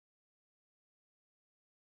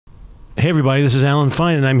Hey, everybody, this is Alan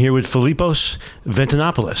Fine, and I'm here with Filipos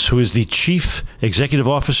Ventinopoulos, who is the Chief Executive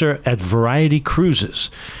Officer at Variety Cruises.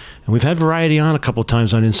 And we've had Variety on a couple of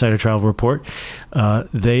times on Insider Travel Report.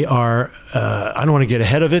 They are, I don't want to get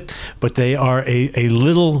ahead of it, but they are a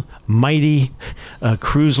little mighty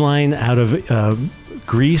cruise line out of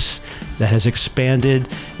Greece that has expanded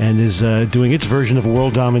and is doing its version of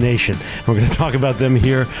world domination. We're going to talk about them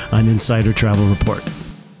here on Insider Travel Report.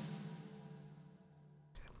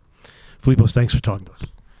 Filipos, thanks for talking to us.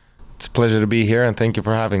 It's a pleasure to be here, and thank you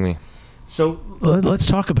for having me. So let's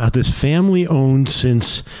talk about this. Family-owned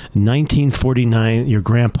since 1949. Your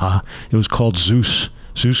grandpa. It was called Zeus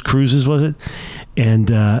Cruises, was it? And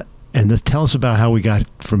tell us about how we got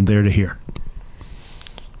from there to here.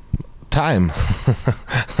 Time.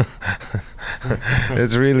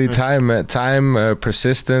 It's really time,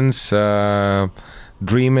 persistence,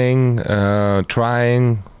 dreaming,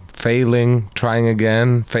 trying, failing, trying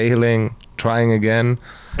again, failing, trying again.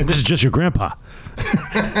 And this is just your grandpa.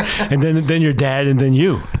 And then your dad, and then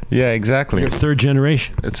you. Yeah, exactly. You're third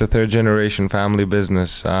generation. It's a third generation family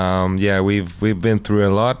business. We've been through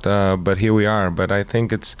a lot, but here we are. But I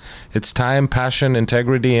think it's time, passion,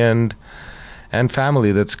 integrity, and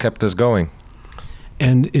family that's kept us going.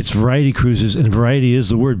 And it's Variety Cruises, and variety is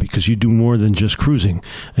the word because you do more than just cruising.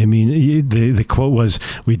 I mean, the quote was,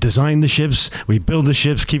 "We design the ships, we build the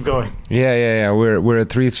ships, keep going." Yeah. We're a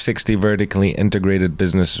 360 vertically integrated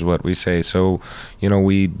business, is what we say. So,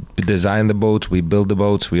 we design the boats, we build the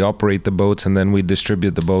boats, we operate the boats, and then we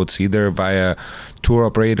distribute the boats either via tour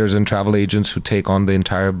operators and travel agents who take on the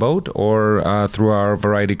entire boat, or through our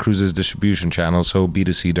Variety Cruises distribution channel, so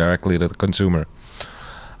B2C, directly to the consumer.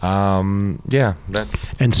 And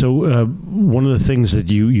so one of the things that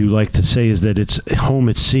you like to say is that it's home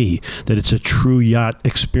at sea, that it's a true yacht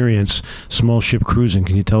experience, small ship cruising.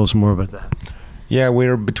 Can you tell us more about that? Yeah,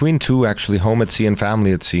 we're between two, actually, home at sea and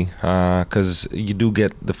family at sea, because you do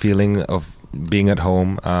get the feeling of being at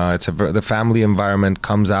home. The family environment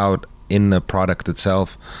comes out in the product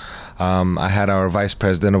itself. I had our Vice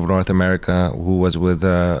President of North America, who was with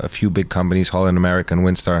a few big companies, Holland America and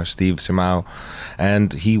Windstar, Steve Simao,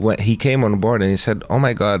 and he came on board and he said, "Oh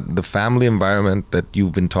my God, the family environment that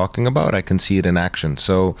you've been talking about, I can see it in action."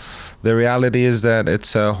 So the reality is that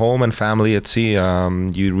it's home and family at sea.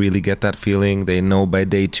 You really get that feeling. They know by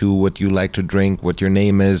day 2 what you like to drink, what your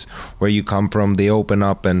name is, where you come from. They open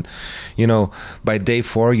up, and by day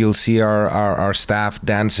 4 you'll see our staff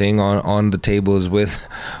dancing on the tables with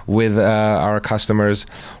our customers.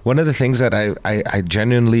 One of the things that I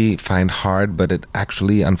genuinely find hard, but it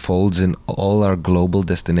actually unfolds in all our global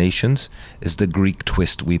destinations, is the Greek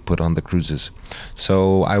twist we put on the cruises.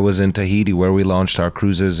 So I was in Tahiti, where we launched our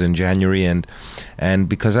cruises in January, and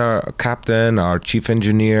because our captain, our chief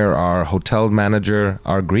engineer, our hotel manager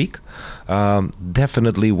are Greek,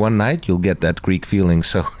 definitely one night you'll get that Greek feeling.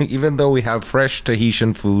 So even though we have fresh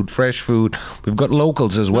Tahitian food, fresh food, we've got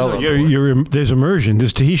locals as well. There's immersion,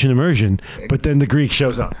 there's Tahitian immersion, but then the Greek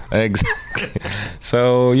shows up. Exactly.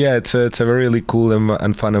 So yeah, it's a really cool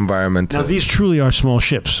and fun environment. Now these truly are small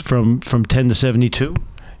ships from 10 to 72?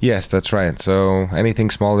 Yes, that's right. So anything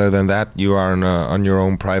smaller than that, you are on your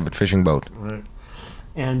own private fishing boat. Right.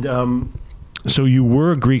 And so you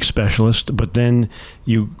were a Greek specialist, but then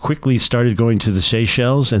you quickly started going to the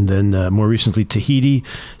Seychelles, and then more recently Tahiti,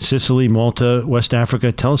 Sicily, Malta, West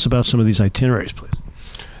Africa. Tell us about some of these itineraries, please.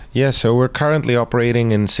 Yeah, so we're currently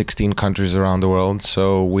operating in 16 countries around the world.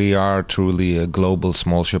 So we are truly a global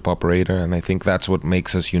small ship operator, and I think that's what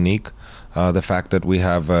makes us unique. The fact that we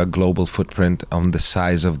have a global footprint on the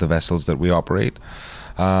size of the vessels that we operate.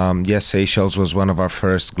 Yes, Seychelles was one of our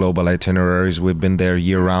first global itineraries. We've been there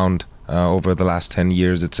year-round over the last 10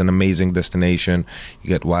 years. It's an amazing destination. You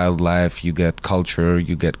get wildlife, you get culture,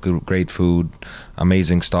 you get great food,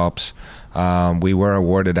 amazing stops. We were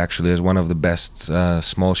awarded actually as one of the best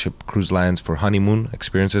small ship cruise lines for honeymoon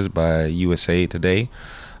experiences by USA Today.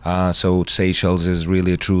 So Seychelles is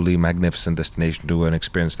really a truly magnificent destination to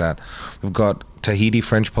experience that. We've got Tahiti,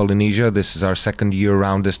 French Polynesia. This is our second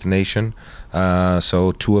year-round destination.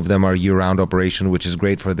 So 2 of them are year-round operation, which is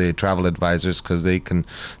great for the travel advisors because they can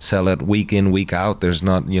sell it week in, week out. There's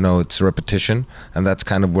not, it's repetition, and that's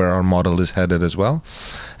kind of where our model is headed as well.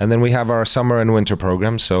 And then we have our summer and winter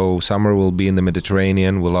program. So summer will be in the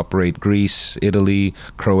Mediterranean. We'll operate Greece, Italy,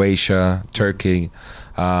 Croatia, Turkey,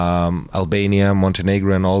 Albania,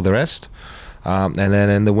 Montenegro, and all the rest. And then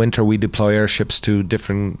in the winter, we deploy our ships to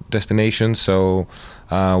different destinations. So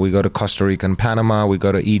we go to Costa Rica and Panama. We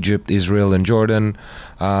go to Egypt, Israel, and Jordan.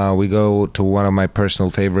 We go to one of my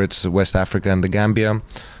personal favorites, West Africa and the Gambia.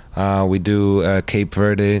 We do Cape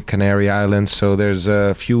Verde, Canary Islands. So there's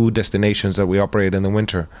a few destinations that we operate in the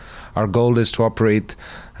winter. Our goal is to operate,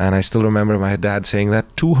 and I still remember my dad saying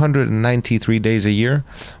that, 293 days a year,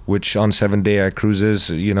 which on 7-day cruises,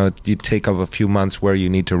 you take up a few months where you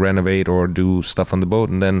need to renovate or do stuff on the boat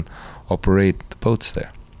and then operate the boats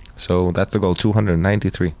there. So that's the goal,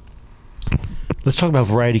 293. Let's talk about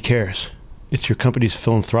Variety Cares. It's your company's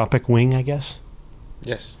philanthropic wing, I guess?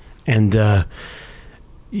 Yes. And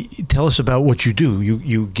tell us about what you do.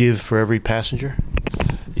 You give for every passenger?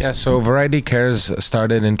 Yeah, so Variety Cares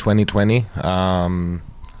started in 2020.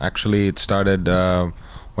 Actually, it started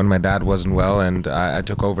when my dad wasn't well, and I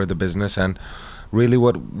took over the business. And really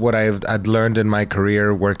what I'd learned in my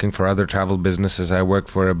career working for other travel businesses, I worked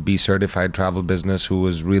for a B-certified travel business who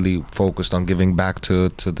was really focused on giving back to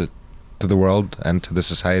the world and to the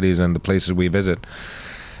societies and the places we visit.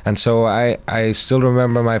 And so I still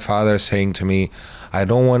remember my father saying to me, I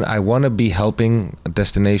want to be helping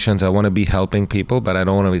destinations, I want to be helping people, but I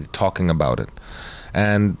don't want to be talking about it.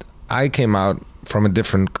 And I came out from a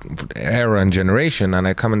different era and generation, and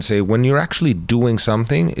I come and say, when you're actually doing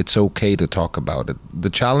something, it's okay to talk about it. The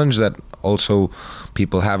challenge that also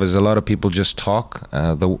people have is a lot of people just talk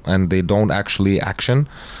and they don't actually action.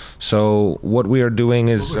 So what we are doing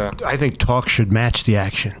is... I think talk should match the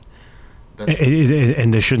action.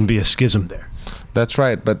 And there shouldn't be a schism there. That's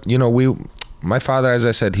right. But, my father, as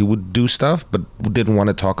I said, he would do stuff, but didn't want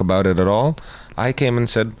to talk about it at all. I came and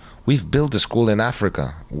said, we've built a school in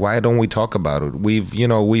Africa. Why don't we talk about it?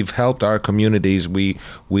 We've helped our communities. We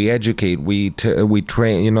educate. We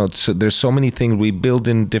train. So there's so many things we build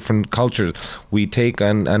in different cultures. We take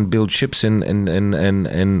and build ships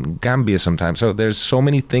in Gambia sometimes. So there's so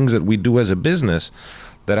many things that we do as a business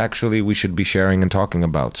that actually we should be sharing and talking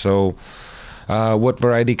about. So what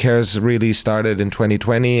Variety Cares really started in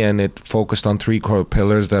 2020, and it focused on 3 core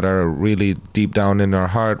pillars that are really deep down in our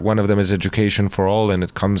heart. One of them is education for all, and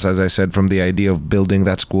it comes, as I said, from the idea of building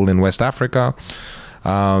that school in West Africa.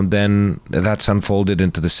 Then that's unfolded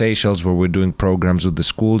into the Seychelles, where we're doing programs with the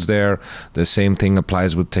schools there. The same thing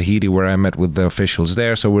applies with Tahiti, where I met with the officials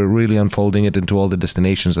there. So we're really unfolding it into all the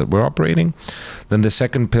destinations that we're operating. Then the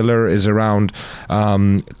second pillar is around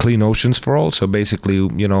clean oceans for all. So basically,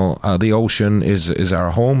 the ocean is our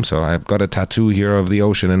home. So I've got a tattoo here of the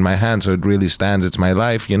ocean in my hand, so it really stands. It's my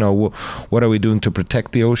life. What are we doing to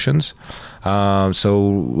protect the oceans?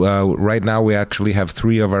 So right now we actually have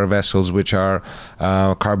 3 of our vessels which are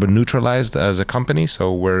carbon neutralized as a company.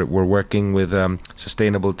 So we're working with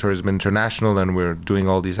Sustainable Tourism International, and we're doing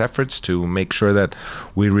all these efforts to make sure that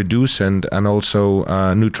we reduce and also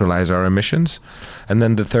neutralize our emissions. And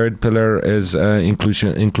then the third pillar is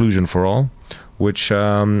inclusion for all, which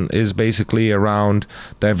is basically around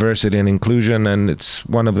diversity and inclusion, and it's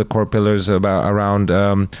one of the core pillars around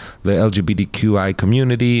the LGBTQI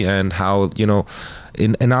community, and how,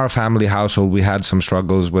 in our family household, we had some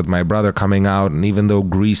struggles with my brother coming out, and even though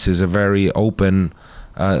Greece is a very open,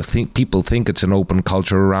 people think it's an open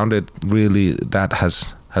culture around it, really that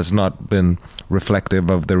has not been reflective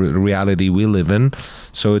of the reality we live in.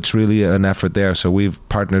 So it's really an effort there. So we've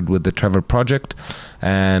partnered with the Trevor Project,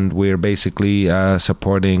 and we're basically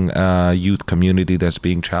supporting a youth community that's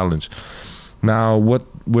being challenged. Now, what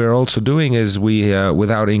we're also doing is we,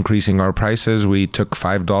 without increasing our prices, we took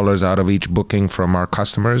 $5 out of each booking from our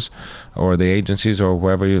customers or the agencies or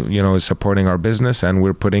whoever is supporting our business, and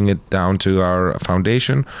we're putting it down to our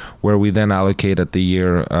foundation, where we then allocate at the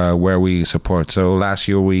year where we support. So last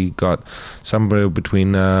year we got somewhere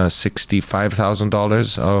between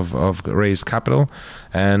 $65,000 of raised capital,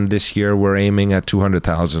 and this year we're aiming at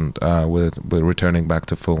 $200,000 with returning back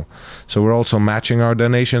to full. So we're also matching our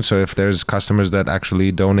donation. So if there's customers that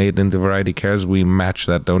actually donate into Variety Cares, we match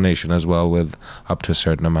that donation as well with up to a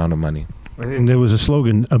certain amount of money. And there was a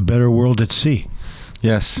slogan, "A better world at sea."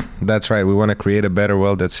 Yes, that's right. We want to create a better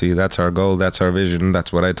world at sea. That's our goal. That's our vision.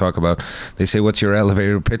 That's what I talk about. They say, "What's your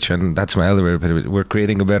elevator pitch?" And that's my elevator pitch. We're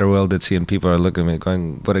creating a better world at sea, and people are looking at me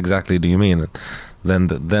going, "What exactly do you mean?" Then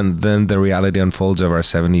the reality unfolds of our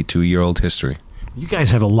 72-year-old history. You guys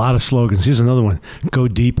have a lot of slogans. Here's another one: "Go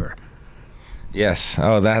deeper." Yes.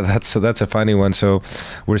 Oh, that's a funny one. So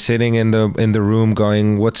we're sitting in the room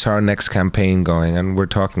going, what's our next campaign going? And we're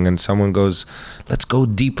talking, and someone goes, let's go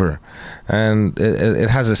deeper. And it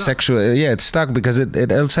has a sexual, it's stuck because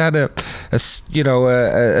it also had a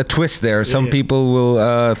twist there. Some people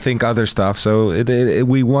will think other stuff. So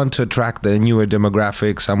we want to attract the newer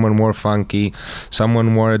demographic, someone more funky, someone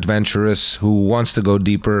more adventurous who wants to go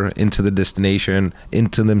deeper into the destination,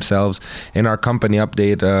 into themselves. In our company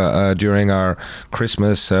update during our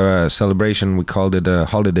Christmas celebration, we called it a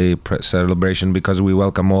holiday celebration because we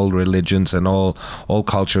welcome all religions and all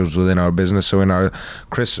cultures within our business. So in our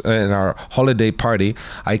holiday party,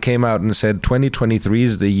 I came out and said 2023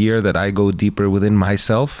 is the year that I go deeper within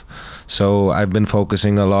myself. So I've been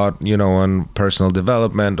focusing a lot, on personal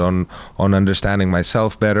development, on understanding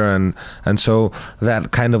myself better, and so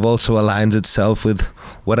that kind of also aligns itself with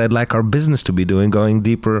what I'd like our business to be doing, going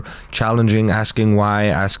deeper, challenging, asking why,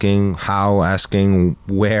 asking how, asking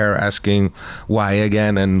where, asking why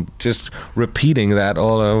again, and just repeating that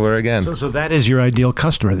all over again. So that is your ideal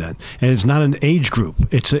customer then, and it's not an age group;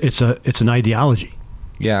 it's an ideology.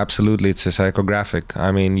 Yeah, absolutely. It's a psychographic.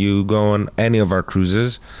 I mean, you go on any of our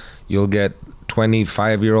cruises, you'll get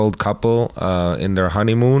 25-year-old couple in their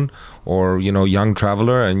honeymoon, or young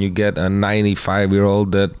traveler, and you get a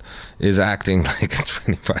 95-year-old that is acting like a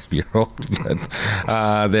 25-year-old.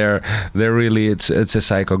 But they're really it's a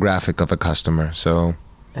psychographic of a customer. So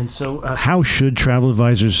how should travel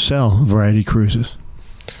advisors sell Variety Cruises?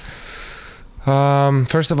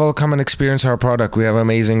 First of all, come and experience our product. We have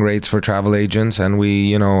amazing rates for travel agents, and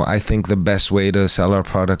I think the best way to sell our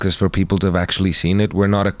product is for people to have actually seen it. We're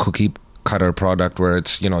not a cookie cutter product where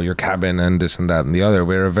it's your cabin and this and that and the other.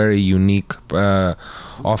 We're a very unique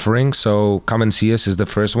offering, so come and see us is the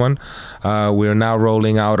first one. We're now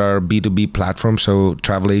rolling out our B2B platform, so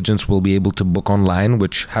travel agents will be able to book online,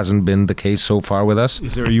 which hasn't been the case so far with us.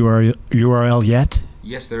 Is there a URL yet?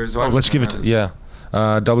 Yes, there is one. Let's give it.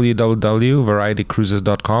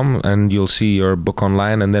 www.varietycruises.com, and you'll see your book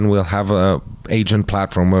online, and then we'll have a agent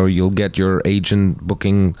platform where you'll get your agent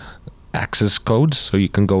booking access codes, so you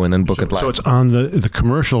can go in and book it live. So it's on the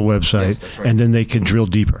commercial website, yes, that's right. And then they can drill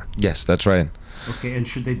deeper. Yes, that's right. Okay, and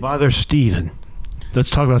should they bother Steven? Let's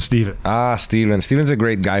talk about Steven. Steven. Steven's a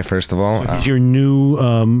great guy, first of all. So he's your new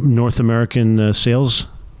North American sales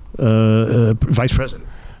vice president.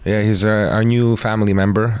 Yeah, he's our new family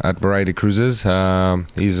member at Variety Cruises.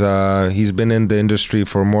 He's been in the industry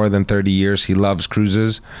for more than 30 years. He loves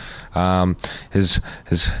cruises. Hi,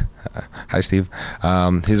 Steve.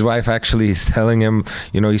 His wife actually is telling him,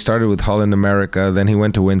 he started with Holland America, then he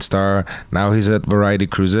went to Windstar. Now he's at Variety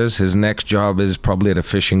Cruises. His next job is probably at a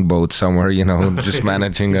fishing boat somewhere, just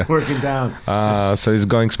managing working down. So he's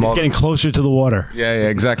going small. He's getting closer to the water. Yeah,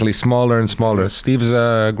 exactly. Smaller and smaller. Steve's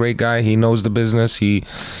a great guy. He knows the business. He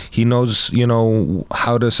knows,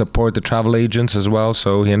 how to support the travel agents as well.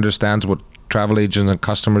 So he understands what travel agents and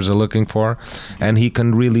customers are looking for, and he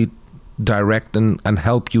can really direct and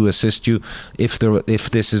help you, assist you if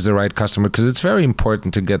this is the right customer, because it's very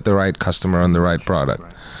important to get the right customer on the right product.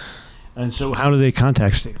 Right. And so how do they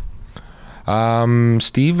contact Steve?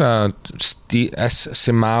 Steve S.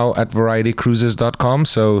 Simao at varietycruises.com.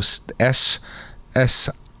 So SSIMAO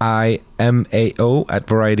at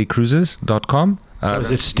varietycruises.com.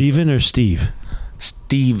 Is it Steven or Steve?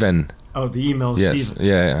 Steven. Oh, the email is yes. Steven.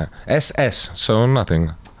 Yeah. SS, so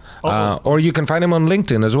nothing. Or you can find him on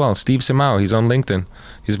LinkedIn as well. Steve Simao, he's on LinkedIn.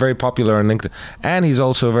 He's very popular on LinkedIn. And he's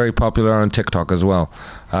also very popular on TikTok as well.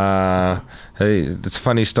 It's a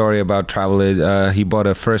funny story about travel. He bought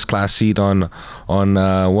a first class seat on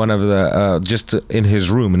one of the, just in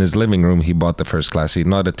his room, in his living room, he bought the first class seat,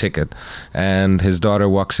 not a ticket. And his daughter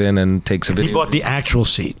walks in and takes a video. He bought the actual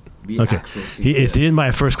seat. Okay. He didn't buy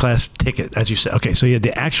a first class ticket, as you said. Okay, so he had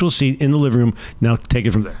the actual seat in the living room. Now take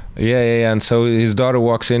it from there. Yeah. And so his daughter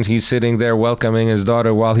walks in. He's sitting there welcoming his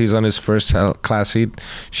daughter while he's on his first class seat.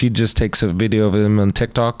 She just takes a video of him on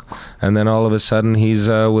TikTok, and then all of a sudden he's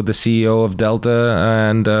with the CEO of Delta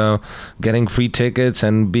and getting free tickets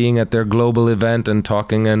and being at their global event and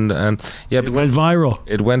talking and yeah. It went viral.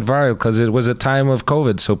 It went viral because it was a time of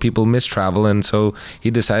COVID, so people miss travel, and so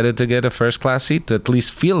he decided to get a first class seat to at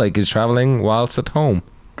least feel like he's traveling whilst at home.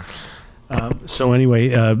 So anyway,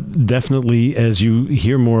 definitely as you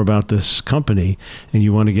hear more about this company and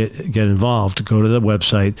you want to get involved, go to the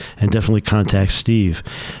website and definitely contact Steve.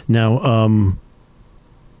 Now,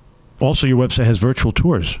 also your website has virtual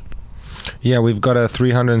tours. Yeah, we've got a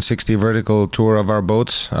 360 vertical tour of our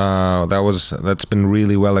boats. That's been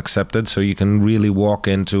really well accepted. So you can really walk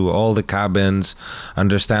into all the cabins,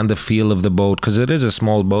 understand the feel of the boat, because it is a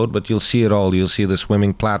small boat, but you'll see it all. You'll see the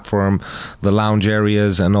swimming platform, the lounge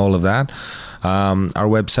areas, and all of that. Our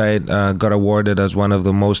website got awarded as one of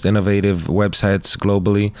the most innovative websites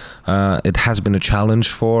globally. It has been a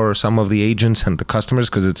challenge for some of the agents and the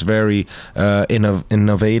customers because it's very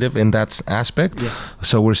innovative in that aspect. Yeah.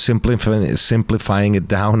 So we're simplifying it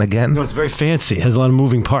down again. No, it's very fancy. It has a lot of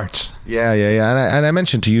moving parts. Yeah. And I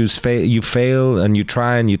mentioned to you, you fail and you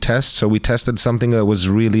try and you test. So we tested something that was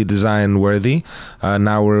really design worthy.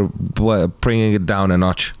 Now we're bringing it down a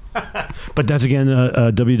notch. But that's again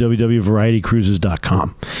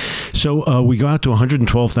www.varietycruises.com. So we go out to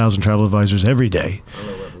 112,000 travel advisors every day,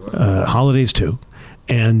 holidays too.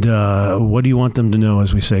 And what do you want them to know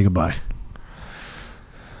as we say goodbye?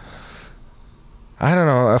 I don't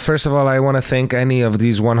know. First of all, I want to thank any of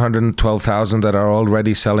these 112,000 that are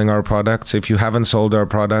already selling our products. If you haven't sold our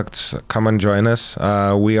products, come and join us.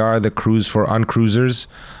 We are the cruise for uncruisers.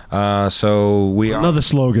 So we another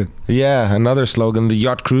slogan. Yeah, another slogan. The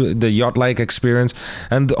yacht-like experience,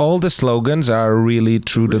 and all the slogans are really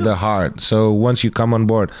true to the heart. So once you come on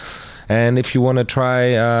board, and if you want to try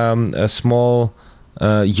a small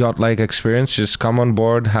yacht-like experience, just come on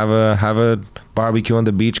board, have a barbecue on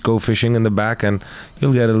the beach, go fishing in the back, and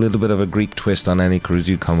you'll get a little bit of a Greek twist on any cruise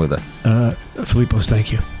you come with it. Philippos, thank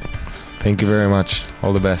you. Thank you very much.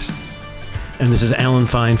 All the best. And this is Alan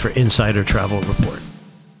Fine for Insider Travel Report.